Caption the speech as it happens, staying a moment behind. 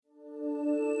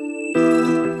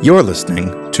You're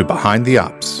listening to Behind the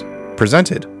Ops,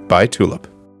 presented by Tulip.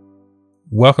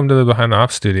 Welcome to the Behind the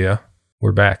Ops studio.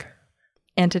 We're back.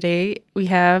 And today we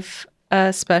have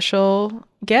a special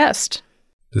guest.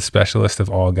 The specialist of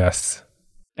all guests.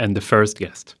 And the first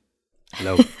guest.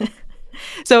 Hello.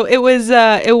 So it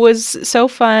was so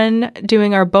fun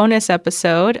doing our bonus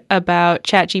episode about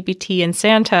ChatGPT and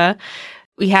Santa.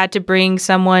 We had to bring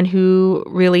someone who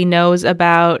really knows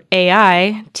about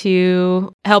AI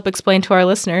to help explain to our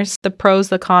listeners the pros,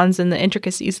 the cons, and the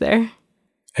intricacies there.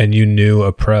 And you knew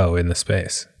a pro in the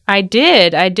space. I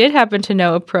did happen to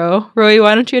know a pro. Roey,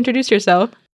 why don't you introduce yourself?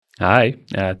 Hi.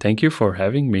 Thank you for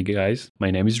having me, guys.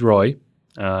 My name is Roey.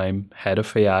 I'm head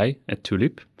of AI at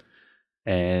Tulip.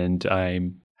 And I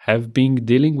have been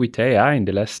dealing with AI in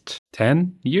the last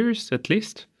 10 years at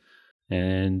least.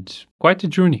 And quite a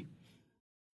journey.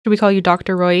 Should we call you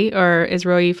Dr. Roey, or is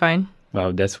Roey fine?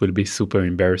 Wow, that will be super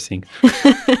embarrassing.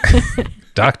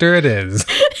 Doctor it is.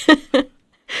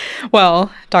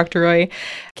 Well, Dr. Roey,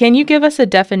 can you give us a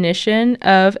definition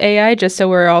of AI just so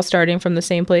we're all starting from the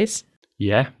same place?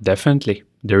 Yeah, definitely.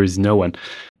 There is no one.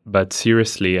 But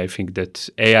seriously, I think that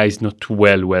AI is not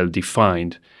well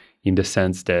defined in the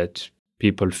sense that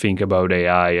people think about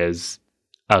AI as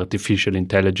artificial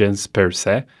intelligence per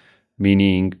se,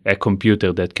 meaning a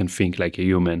computer that can think like a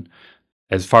human.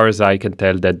 As far as I can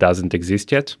tell, that doesn't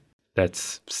exist yet.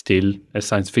 That's still a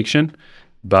science fiction,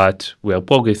 but we are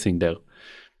progressing there.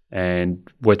 And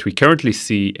what we currently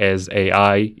see as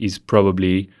AI is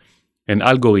probably an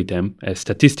algorithm, a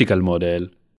statistical model,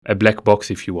 a black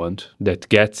box if you want, that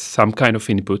gets some kind of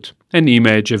input, an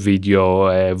image, a video,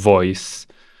 a voice,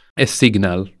 a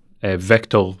signal, a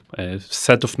vector, a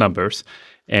set of numbers,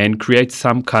 and creates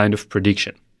some kind of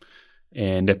prediction.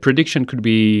 And a prediction could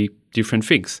be different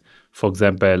things. For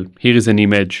example, here is an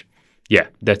image. Yeah,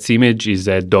 that image is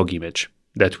a dog image.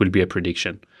 That will be a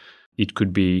prediction. It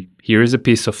could be, here is a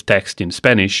piece of text in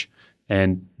Spanish,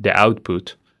 and the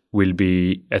output will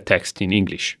be a text in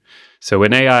English. So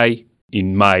an AI,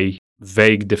 in my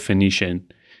vague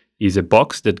definition, is a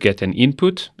box that gets an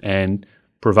input and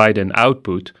provide an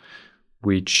output,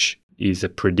 which is a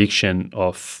prediction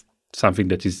of something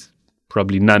that is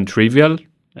probably non-trivial,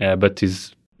 but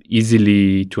is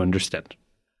easily to understand.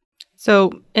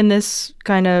 So in this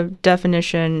kind of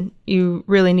definition, you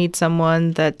really need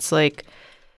someone that's like,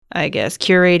 I guess,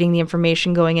 curating the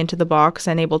information going into the box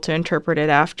and able to interpret it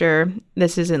after.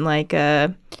 This isn't like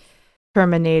a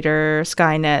Terminator,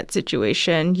 Skynet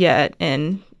situation yet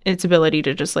in its ability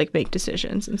to just like make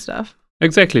decisions and stuff.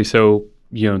 Exactly. So,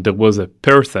 there was a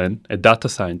person, a data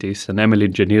scientist, an ML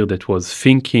engineer that was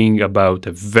thinking about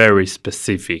a very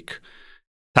specific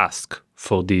task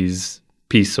for this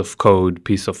piece of code,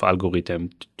 piece of algorithm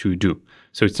to do.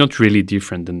 So it's not really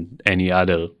different than any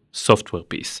other software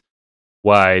piece.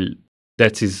 While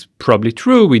that is probably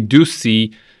true, we do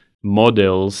see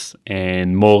models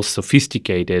and more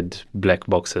sophisticated black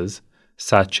boxes,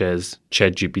 such as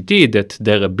ChatGPT, that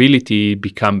their ability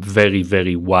become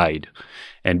very wide.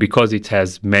 And because it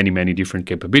has many different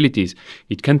capabilities,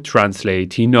 it can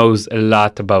translate. He knows a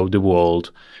lot about the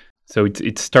world. So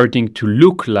it's starting to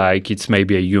look like it's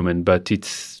maybe a human, but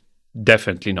it's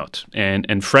definitely not.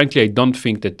 And frankly, I don't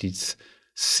think that it's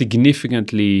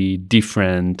significantly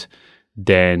different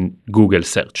than Google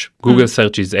search. Google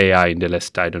search is AI in the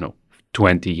last,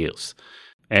 20 years.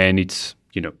 And it's,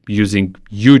 using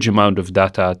huge amount of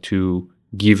data to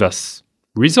give us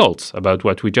results about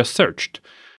what we just searched,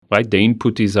 right? The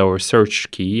input is our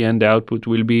search key and the output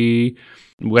will be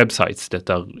websites that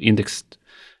are indexed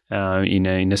in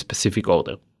a specific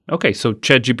order. Okay, so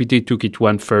ChatGPT took it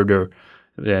one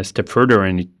step further,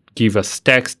 and it gives us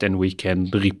text, and we can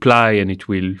reply, and it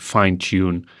will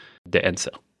fine-tune the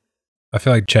answer. I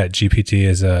feel like ChatGPT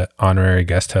is an honorary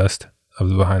guest host of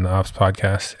the Behind the Ops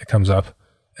podcast. It comes up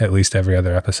at least every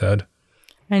other episode.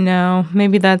 I know.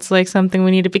 Maybe that's like something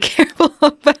we need to be careful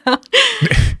about.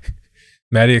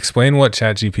 Maddie, explain what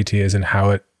ChatGPT is and how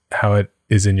it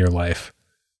is in your life.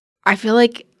 I feel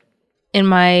like in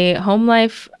my home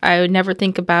life, I would never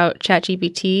think about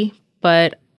ChatGPT,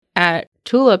 but at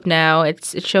Tulip now,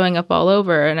 it's showing up all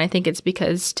over. And I think it's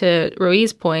because, to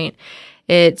Roey's point,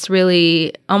 it's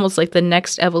really almost like the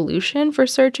next evolution for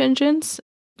search engines.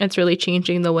 It's really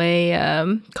changing the way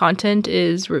content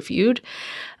is reviewed.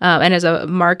 And as a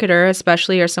marketer,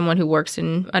 especially, or someone who works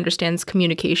and understands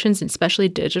communications, and especially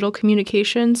digital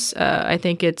communications, I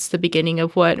think it's the beginning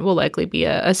of what will likely be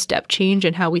a step change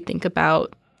in how we think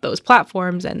about those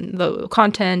platforms and the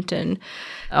content and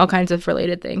all kinds of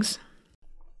related things.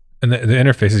 And the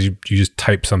interface is you just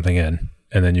type something in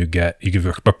and then you give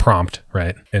a prompt,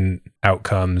 right? And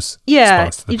outcomes. Yeah,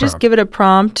 response to the you just prompt. give it a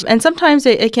prompt, and sometimes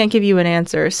it can't give you an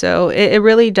answer. So it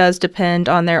really does depend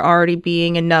on there already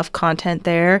being enough content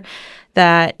there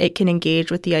that it can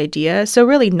engage with the idea. So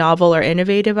really novel or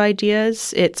innovative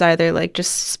ideas, it's either like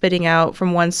just spitting out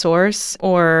from one source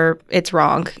or it's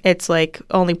wrong. It's like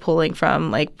only pulling from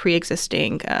like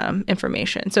pre-existing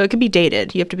information. So it could be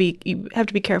dated. You have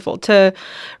to be careful. To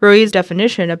Roey's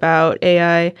definition about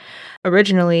AI,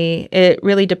 originally, it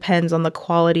really depends on the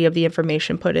quality of the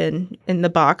information put in the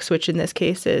box, which in this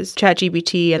case is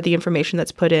ChatGPT, and the information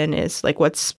that's put in is like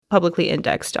what's publicly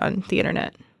indexed on the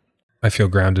internet. I feel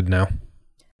grounded now.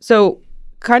 So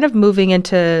kind of moving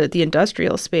into the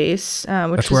industrial space,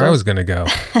 which That's where I was going to go.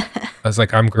 I was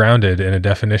like, I'm grounded in a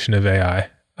definition of AI.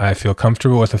 I feel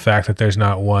comfortable with the fact that there's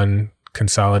not one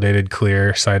consolidated,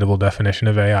 clear, citable definition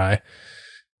of AI.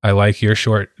 I like your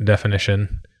short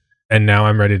definition. And now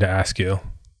I'm ready to ask you,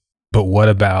 but what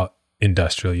about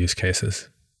industrial use cases?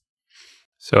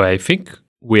 So I think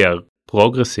we are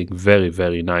progressing very,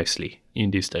 very nicely in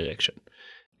this direction.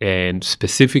 And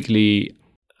specifically,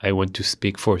 I want to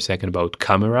speak for a second about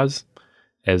cameras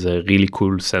as a really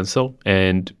cool sensor.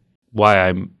 And why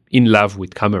I'm in love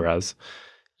with cameras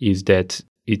is that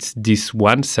it's this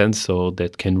one sensor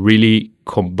that can really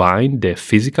combine the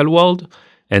physical world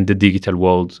and the digital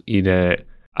world in an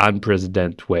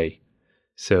unprecedented way.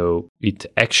 So it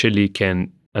actually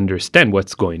can understand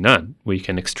what's going on. We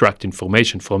can extract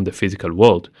information from the physical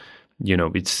world.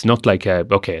 It's not like a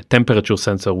temperature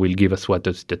sensor will give us what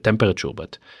is the temperature,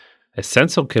 but a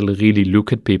sensor can really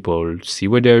look at people, see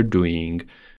what they're doing,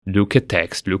 look at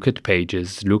text, look at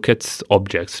pages, look at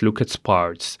objects, look at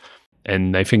parts.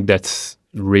 And I think that's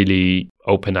really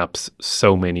open up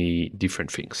so many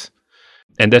different things.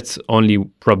 And that's only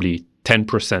probably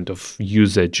 10% of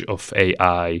usage of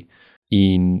AI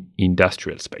in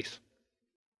industrial space.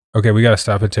 Okay, we got to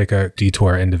stop and take a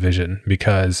detour into vision,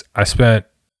 because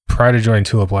prior to joining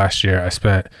Tulip last year, I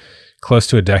spent close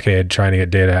to a decade trying to get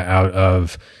data out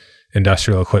of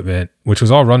industrial equipment, which was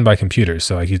all run by computers.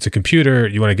 So like it's a computer,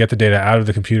 you want to get the data out of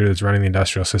the computer that's running the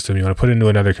industrial system, you want to put it into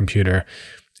another computer.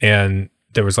 And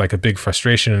there was like a big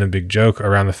frustration and a big joke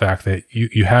around the fact that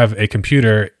you have a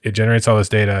computer, it generates all this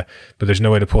data, but there's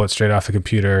no way to pull it straight off the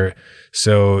computer.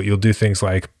 So you'll do things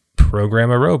like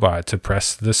program a robot to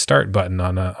press the start button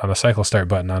on a cycle start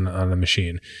button on a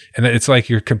machine. And it's like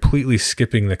you're completely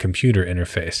skipping the computer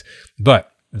interface.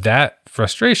 But that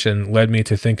frustration led me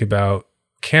to think about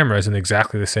cameras in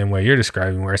exactly the same way you're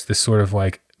describing, where it's this sort of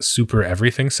like super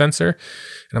everything sensor.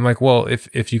 And I'm like, well,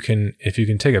 if you can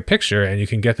take a picture and you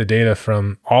can get the data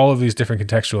from all of these different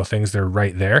contextual things, they're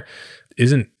right there.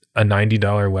 Isn't a $90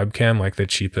 webcam like the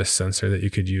cheapest sensor that you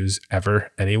could use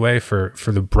ever anyway for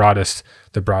the broadest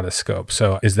scope?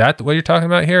 So is that what you're talking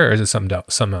about here, or is it something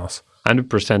else?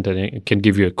 100%. And I can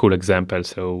give you a cool example.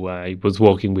 So I was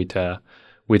working with a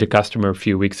customer a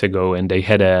few weeks ago, and they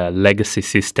had a legacy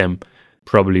system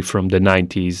probably from the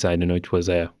 90s. I don't know, it was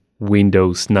a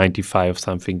Windows 95 or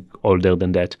something older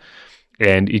than that.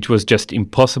 And it was just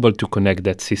impossible to connect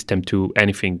that system to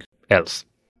anything else.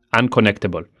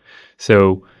 Unconnectable.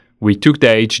 So we took the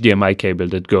HDMI cable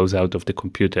that goes out of the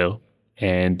computer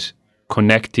and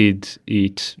connected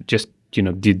it, just,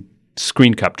 did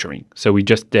screen capturing. So we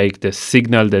just take the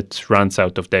signal that runs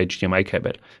out of the HDMI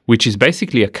cable, which is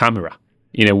basically a camera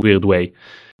in a weird way.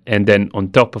 And then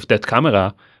on top of that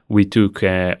camera, we took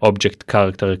object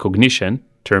character recognition,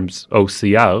 terms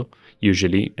OCR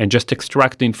usually, and just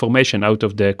extract the information out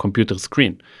of the computer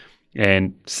screen.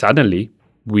 And suddenly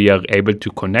we are able to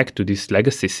connect to this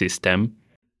legacy system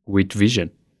with vision.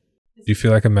 Do you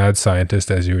feel like a mad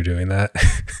scientist as you were doing that?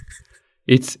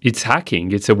 It's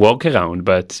hacking. It's a workaround.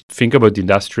 But think about the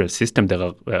industrial system. There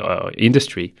are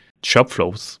industry, shop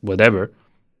floors, whatever.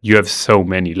 You have so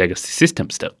many legacy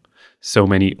systems there. So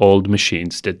many old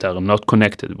machines that are not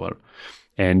connected well.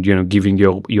 And, giving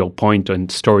your point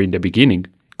and story in the beginning,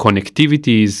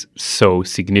 connectivity is so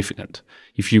significant.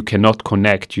 If you cannot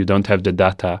connect, you don't have the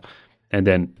data, and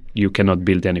then you cannot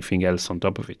build anything else on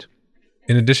top of it.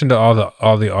 In addition to all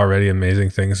the already amazing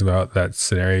things about that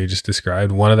scenario you just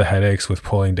described, one of the headaches with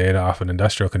pulling data off an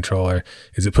industrial controller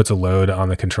is it puts a load on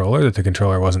the controller that the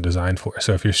controller wasn't designed for.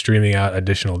 So if you're streaming out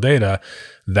additional data,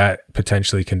 that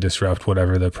potentially can disrupt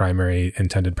whatever the primary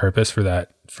intended purpose for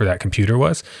that computer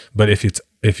was. But if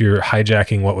you're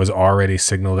hijacking what was already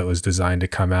signal that was designed to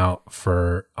come out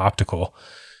for optical,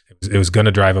 it was going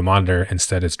to drive a monitor.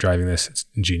 Instead, it's driving this. It's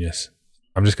genius.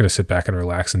 I'm just going to sit back and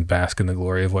relax and bask in the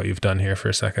glory of what you've done here for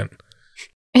a second.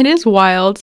 It is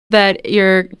wild. that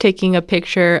you're taking a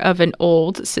picture of an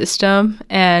old system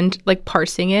and like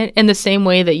parsing it in the same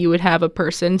way that you would have a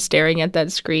person staring at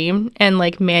that screen and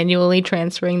like manually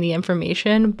transferring the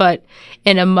information, but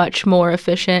in a much more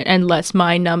efficient and less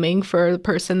mind-numbing for the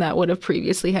person that would have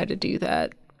previously had to do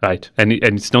that. Right, and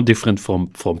it's not different from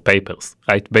papers,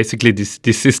 right? Basically, this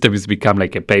system has become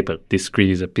like a paper. This screen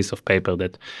is a piece of paper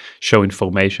that show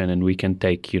information, and we can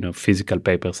take physical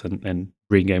papers and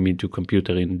bring them into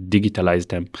computer and digitalize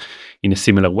them in a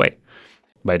similar way.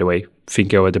 By the way,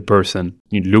 think about the person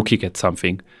looking at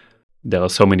something. There are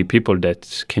so many people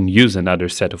that can use another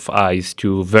set of eyes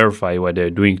to verify what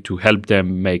they're doing, to help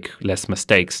them make less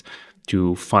mistakes,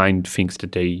 to find things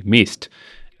that they missed.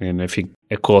 And I think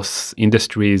across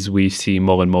industries, we see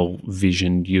more and more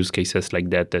vision use cases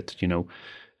like that,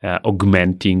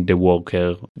 augmenting the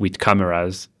worker with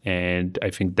cameras. And I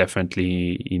think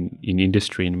definitely in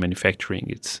industry and manufacturing,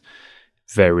 it's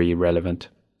very relevant.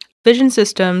 Vision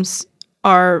systems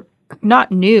are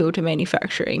not new to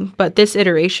manufacturing, but this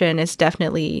iteration is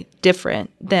definitely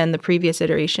different than the previous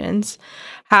iterations.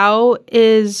 How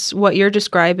is what you're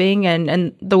describing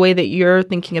and the way that you're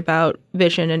thinking about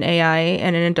vision and AI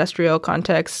in an industrial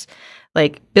context,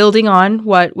 like building on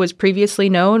what was previously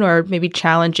known or maybe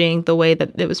challenging the way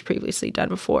that it was previously done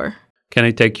before? Can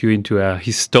I take you into a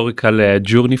historical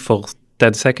journey for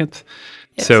 10 seconds?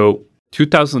 Yes. So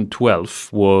 2012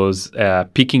 was a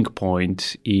peaking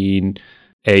point in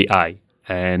AI.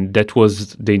 And that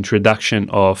was the introduction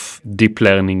of deep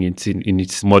learning in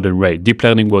its modern way. Deep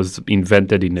learning was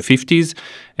invented in the 50s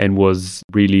and was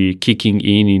really kicking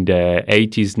in the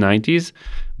 80s, 90s.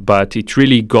 But it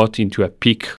really got into a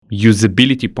peak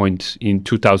usability point in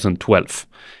 2012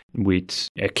 with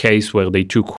a case where they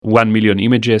took 1 million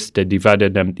images, they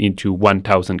divided them into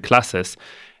 1,000 classes,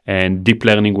 and deep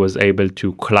learning was able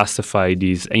to classify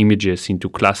these images into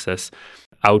classes,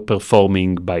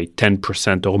 outperforming by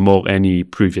 10% or more any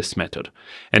previous method.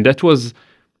 And that was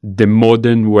the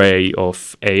modern way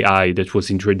of AI that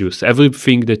was introduced.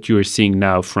 Everything that you are seeing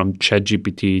now, from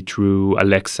ChatGPT through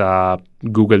Alexa,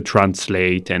 Google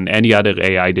Translate, and any other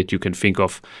AI that you can think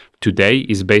of today,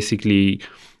 is basically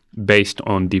based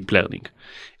on deep learning.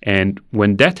 And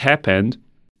when that happened,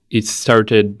 it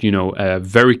started, a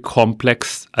very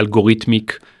complex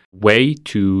algorithmic way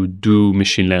to do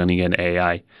machine learning and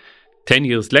AI. 10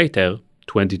 years later,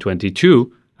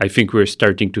 2022, I think we're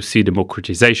starting to see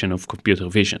democratization of computer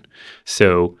vision.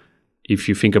 So if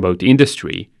you think about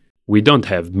industry, we don't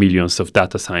have millions of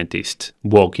data scientists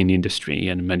work in industry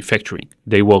and manufacturing.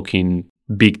 They work in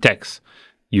big techs,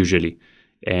 usually.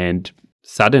 And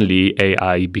suddenly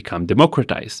AI become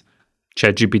democratized.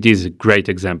 ChatGPT is a great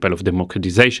example of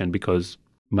democratization because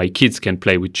my kids can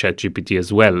play with ChatGPT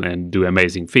as well and do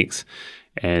amazing things.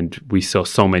 And we saw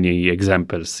so many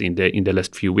examples in the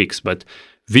last few weeks. But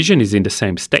vision is in the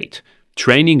same state.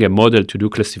 Training a model to do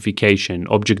classification,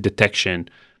 object detection,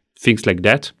 things like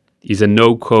that is a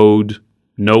no-code,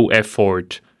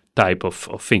 no-effort type of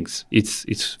things.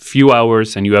 It's few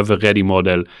hours and you have a ready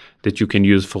model that you can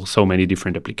use for so many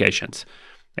different applications.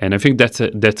 And I think that's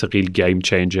a real game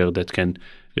changer that can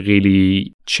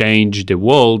really change the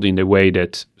world in a way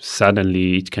that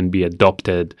suddenly it can be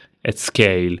adopted at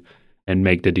scale and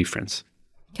make the difference.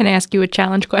 Can I ask you a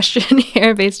challenge question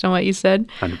here based on what you said?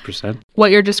 100%.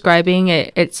 What you're describing,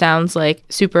 it sounds like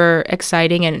super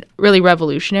exciting and really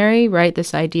revolutionary, right?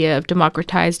 This idea of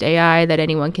democratized AI, that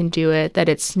anyone can do it, that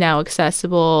it's now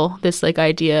accessible, this like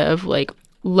idea of like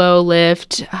low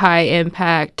lift, high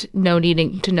impact, no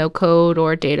needing to know code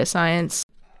or data science.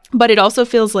 But it also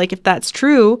feels like if that's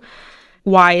true,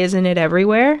 why isn't it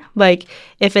everywhere? Like,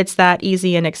 if it's that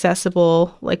easy and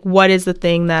accessible, like what is the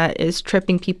thing that is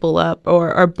tripping people up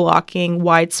or blocking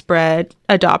widespread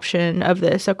adoption of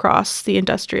this across the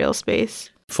industrial space?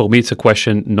 For me, it's a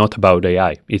question not about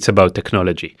AI. It's about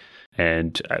technology.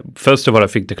 And first of all, I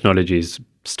think technology is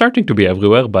starting to be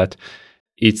everywhere, but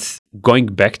it's going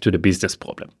back to the business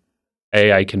problem.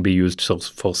 AI can be used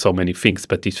for so many things,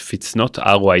 but if it's not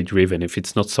ROI driven, if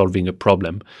it's not solving a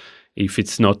problem, if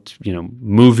it's not,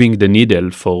 moving the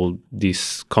needle for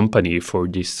this company, for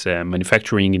this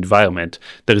manufacturing environment,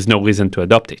 there is no reason to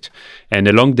adopt it. And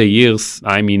along the years,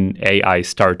 I'm in AI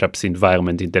startups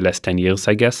environment in the last 10 years,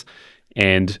 I guess.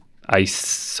 And I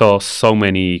saw so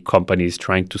many companies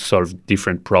trying to solve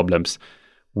different problems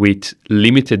with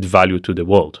limited value to the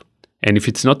world. And if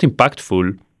it's not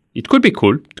impactful, it could be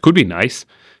cool, it could be nice,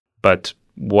 but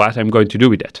what I'm going to do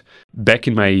with that? Back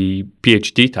in my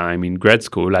PhD time in grad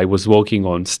school, I was working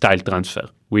on style transfer,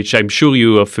 which I'm sure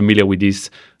you are familiar with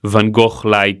these Van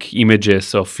Gogh-like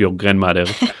images of your grandmother.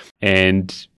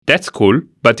 And that's cool,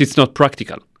 but it's not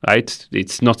practical, right?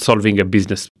 It's not solving a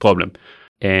business problem.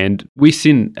 And we've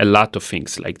seen a lot of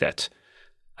things like that.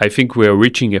 I think we're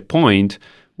reaching a point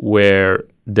where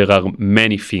there are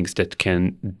many things that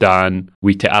can done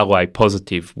with ROI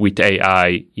positive, with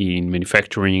AI in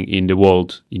manufacturing, in the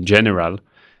world in general,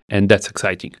 and that's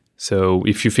exciting. So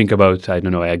if you think about, I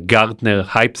don't know, a Gartner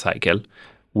hype cycle,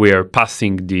 we're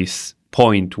passing this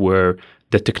point where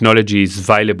the technology is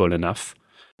valuable enough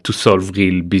to solve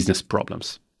real business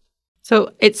problems.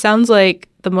 So it sounds like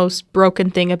the most broken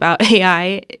thing about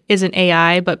AI isn't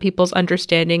AI, but people's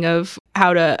understanding of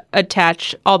how to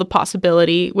attach all the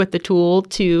possibility with the tool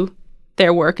to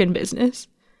their work and business.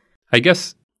 I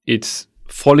guess it's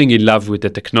falling in love with the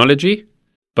technology,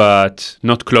 but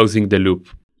not closing the loop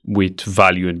with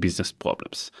value and business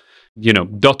problems.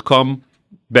 .com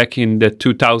back in the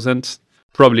 2000s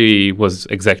probably was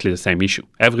exactly the same issue.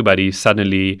 Everybody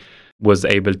suddenly was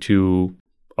able to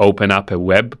open up a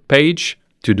web page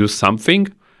to do something.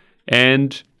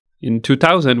 And in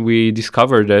 2000, we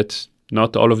discovered that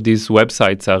not all of these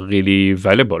websites are really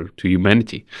valuable to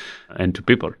humanity and to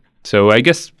people. So I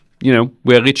guess,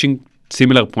 we're reaching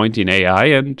similar point in AI,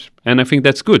 and I think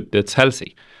that's good. That's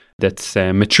healthy. That's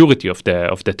maturity of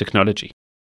the technology.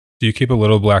 Do you keep a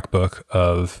little black book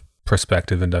of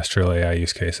prospective industrial AI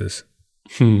use cases?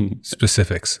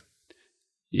 Specifics?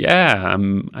 Yeah,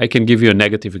 I can give you a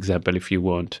negative example if you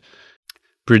want.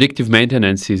 Predictive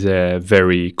maintenance is a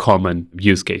very common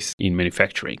use case in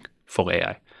manufacturing for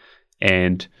AI.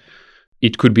 And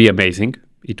it could be amazing.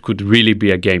 It could really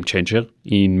be a game changer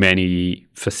in many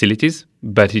facilities,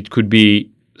 but it could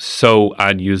be so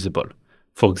unusable.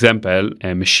 For example,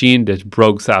 a machine that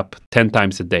breaks up 10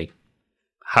 times a day.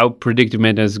 How predictive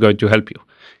maintenance is going to help you?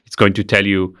 It's going to tell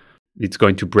you it's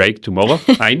going to break tomorrow.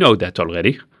 I know that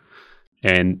already.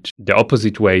 And the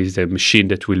opposite way is a machine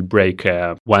that will break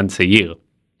once a year.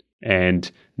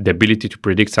 And the ability to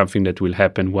predict something that will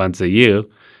happen once a year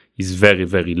is very,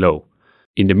 very low.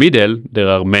 In the middle, there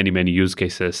are many, many use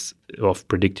cases of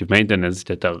predictive maintenance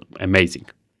that are amazing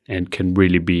and can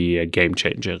really be a game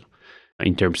changer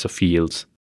in terms of yields.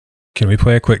 Can we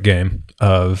play a quick game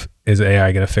of, is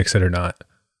AI going to fix it or not?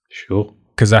 Sure.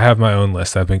 Because I have my own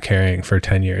list I've been carrying for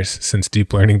 10 years since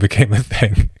deep learning became a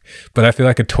thing. But I feel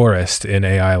like a tourist in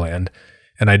AI land.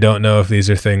 And I don't know if these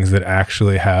are things that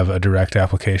actually have a direct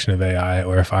application of AI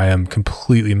or if I am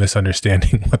completely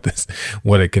misunderstanding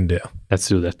what it can do. Let's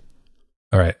do that.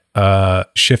 All right.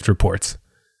 Shift reports.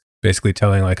 Basically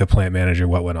telling like a plant manager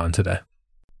what went on today.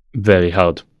 Very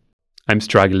hard. I'm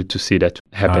struggling to see that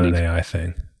happening. Not an AI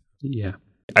thing. Yeah.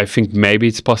 I think maybe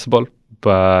it's possible,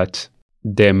 but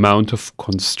the amount of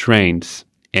constraints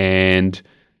and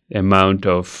amount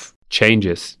of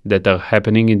changes that are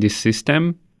happening in this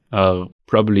system are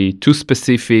probably too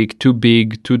specific, too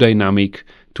big, too dynamic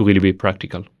to really be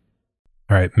practical.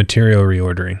 All right, material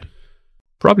reordering.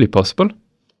 Probably possible.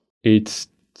 It's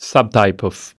subtype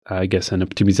of, I guess, an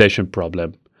optimization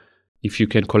problem. If you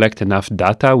can collect enough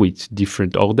data with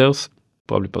different orders,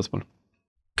 probably possible.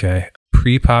 Okay.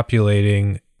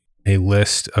 Pre-populating a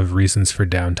list of reasons for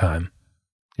downtime.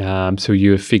 So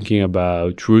you're thinking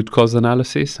about root cause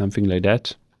analysis, something like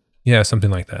that? Yeah,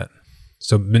 something like that.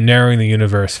 So narrowing the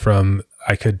universe from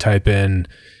I could type in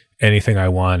anything I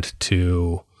want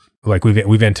to, like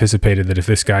we've anticipated that if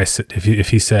this guy, if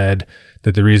he said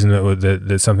that the reason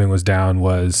that something was down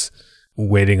was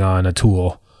waiting on a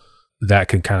tool, that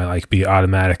could kind of like be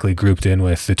automatically grouped in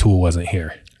with the tool wasn't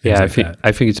here. Yeah, I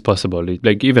think it's possible.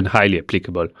 Like even highly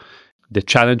applicable. The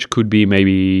challenge could be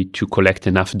maybe to collect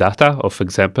enough data of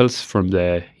examples from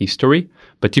the history.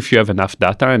 But if you have enough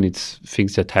data and it's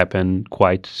things that happen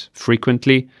quite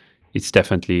frequently, it's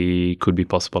definitely could be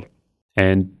possible.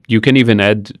 And you can even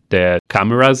add the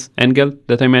cameras angle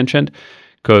that I mentioned,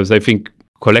 because I think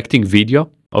collecting video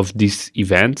of these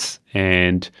events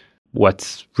and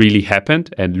what's really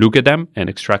happened and look at them and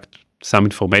extract some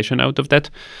information out of that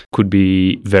could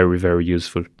be very, very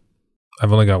useful.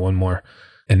 I've only got one more.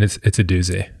 And it's a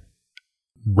doozy.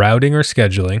 Routing or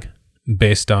scheduling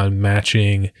based on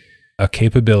matching a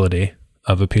capability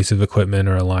of a piece of equipment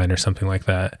or a line or something like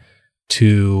that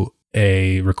to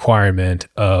a requirement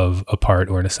of a part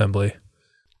or an assembly.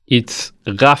 It's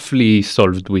roughly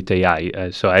solved with AI.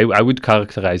 So I would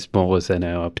characterize more as an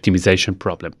optimization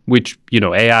problem, which,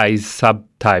 AI is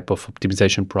subtype of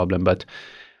optimization problem, but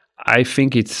I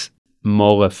think it's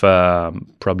more of a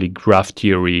probably graph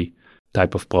theory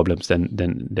type of problems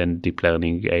than deep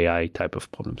learning AI type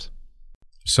of problems.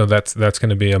 So that's going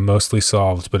to be a mostly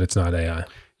solved, but it's not AI.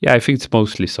 Yeah, I think it's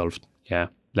mostly solved. Yeah.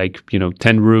 Like,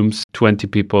 10 rooms, 20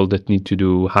 people that need to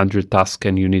do 100 tasks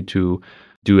and you need to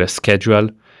do a schedule.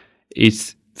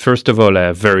 It's, first of all,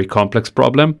 a very complex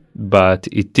problem, but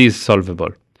it is solvable.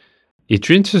 It's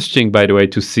interesting, by the way,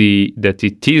 to see that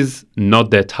it is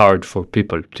not that hard for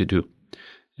people to do,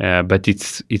 but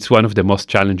it's one of the most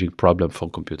challenging problems for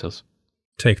computers.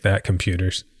 Take that,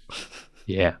 computers.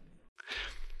 Yeah.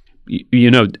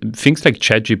 You know, things like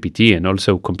ChatGPT and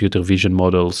also computer vision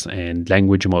models and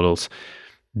language models,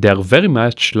 they're very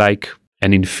much like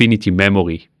an infinity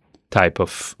memory type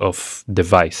of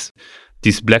device.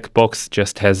 This black box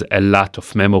just has a lot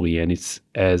of memory, and it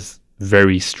has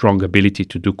very strong ability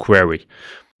to do query.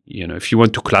 You know, if you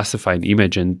want to classify an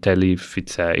image and tell if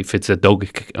it's a dog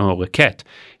or a cat,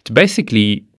 it's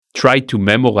basically try to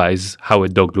memorize how a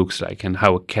dog looks like and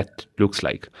how a cat looks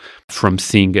like from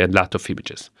seeing a lot of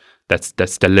images.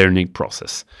 That's the learning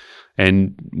process.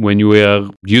 And when you are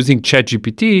using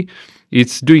ChatGPT,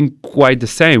 it's doing quite the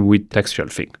same with textual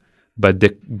thing. But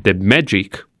the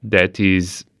magic that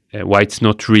is why it's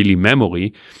not really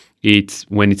memory, it's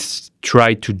when it's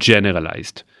tried to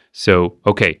generalized. So,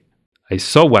 okay, I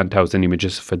saw 1,000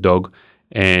 images of a dog,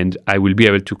 and I will be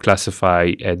able to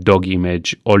classify a dog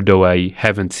image, although I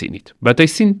haven't seen it. But I've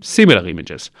seen similar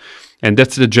images. And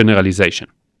that's the generalization.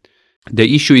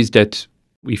 The issue is that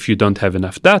if you don't have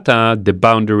enough data, the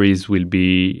boundaries will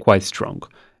be quite strong.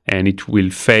 And it will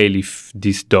fail if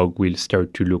this dog will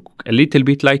start to look a little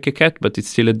bit like a cat, but it's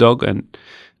still a dog.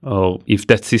 Or if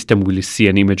that system will see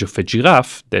an image of a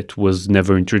giraffe that was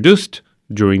never introduced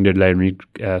during the learning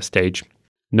stage,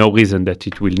 no reason that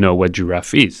it will know what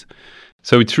giraffe is.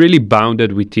 So it's really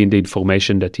bounded within the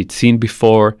information that it's seen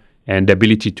before and the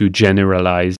ability to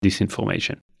generalize this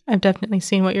information. I've definitely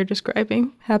seen what you're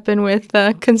describing happen with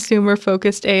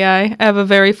consumer-focused AI. I have a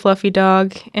very fluffy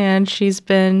dog, and she's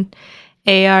been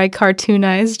AI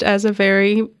cartoonized as a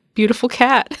very beautiful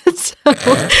cat. So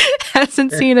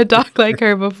hasn't seen a dog like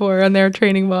her before on their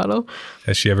training model.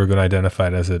 Has she ever been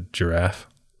identified as a giraffe?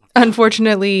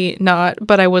 Unfortunately not,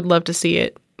 but I would love to see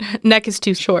it. Neck is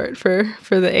too short for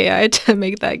the AI to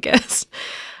make that guess.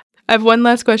 I have one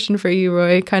last question for you,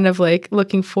 Roy, kind of like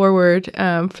looking forward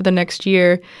for the next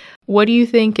year. What do you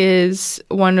think is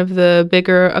one of the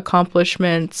bigger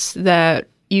accomplishments that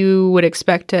you would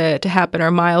expect to happen, or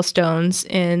milestones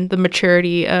in the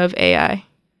maturity of AI?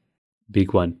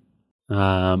 Big one.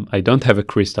 I don't have a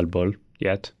crystal ball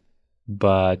yet,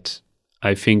 but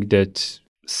I think that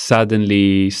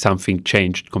suddenly something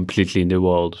changed completely in the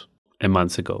world a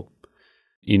month ago,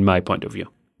 in my point of view.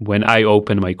 When I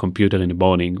open my computer in the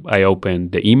morning, I open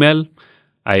the email,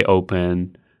 I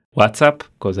open WhatsApp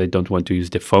because I don't want to use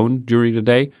the phone during the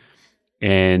day,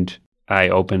 and I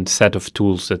open a set of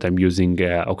tools that I'm using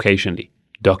occasionally.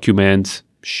 Documents,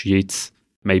 sheets,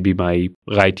 maybe my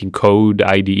writing code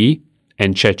IDE,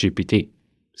 and ChatGPT.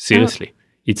 Seriously,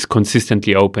 It's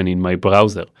consistently open in my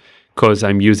browser because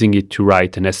I'm using it to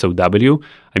write an SOW,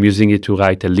 I'm using it to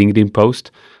write a LinkedIn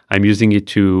post, I'm using it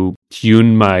to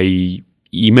tune my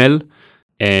email,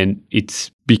 and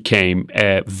it's became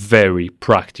a very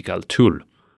practical tool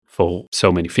for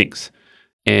so many things.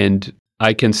 And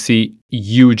I can see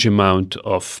huge amount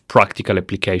of practical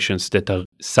applications that are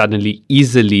suddenly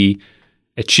easily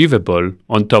achievable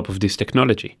on top of this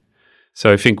technology.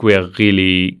 So I think we are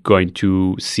really going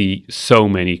to see so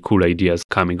many cool ideas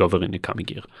coming over in the coming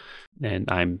year. And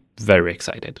I'm very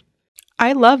excited.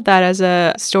 I love that as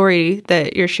a story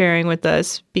that you're sharing with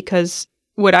us, because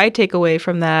what I take away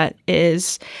from that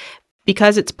is,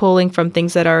 because it's pulling from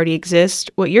things that already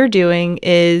exist, what you're doing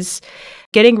is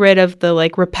getting rid of the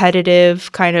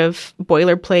repetitive kind of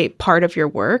boilerplate part of your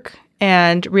work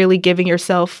and really giving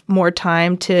yourself more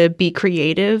time to be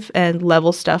creative and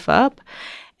level stuff up.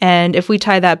 And if we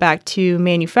tie that back to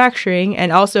manufacturing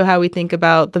and also how we think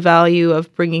about the value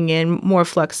of bringing in more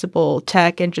flexible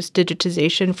tech and just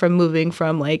digitization, from moving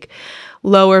from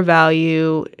lower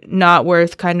value, not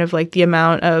worth kind of the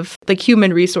amount of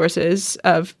human resources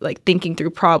of thinking through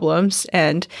problems,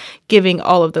 and giving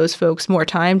all of those folks more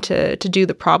time to do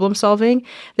the problem solving,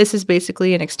 this is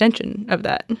basically an extension of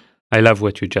that. I love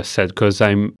what you just said, because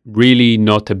I'm really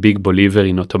not a big believer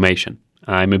in automation.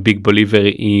 I'm a big believer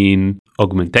in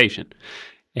augmentation.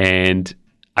 And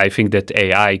I think that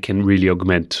AI can really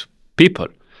augment people.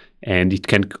 And it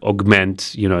can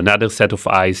augment, another set of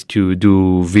eyes to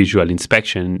do visual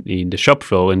inspection in the shop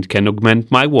floor, and can augment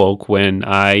my work when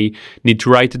I need to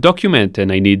write a document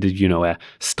and I need, a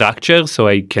structure. So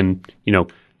I can,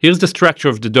 here's the structure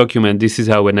of the document. This is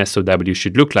how an SOW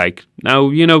should look like. Now,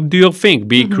 do your thing,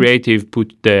 be creative,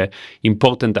 put the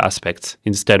important aspects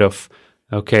instead of,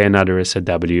 okay, another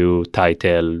SOW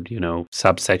title,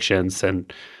 subsections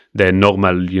and the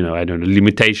normal,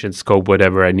 limitation scope,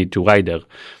 whatever I need to write there.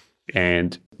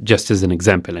 And just as an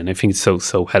example. And I think it's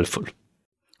so helpful.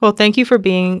 Well, thank you for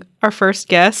being our first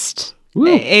guest.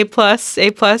 A plus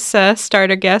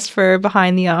starter guest for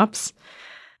Behind the Ops.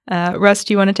 Russ,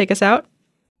 do you want to take us out?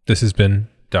 This has been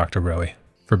Dr. Roey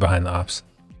for Behind the Ops.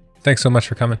 Thanks so much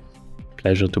for coming.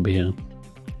 Pleasure to be here.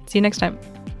 See you next time.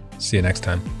 See you next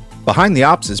time. Behind the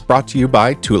Ops is brought to you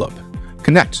by Tulip.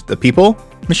 Connect the people,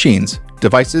 machines,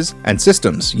 devices, and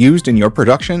systems used in your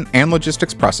production and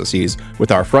logistics processes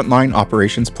with our frontline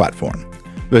operations platform.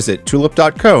 Visit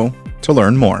tulip.co to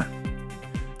learn more.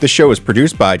 This show is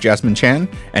produced by Jasmine Chan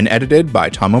and edited by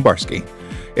Tom Obarski.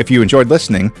 If you enjoyed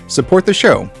listening, support the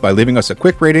show by leaving us a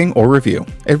quick rating or review.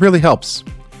 It really helps.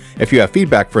 If you have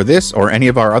feedback for this or any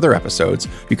of our other episodes,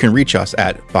 you can reach us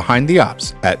at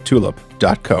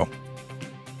behindtheops@tulip.co.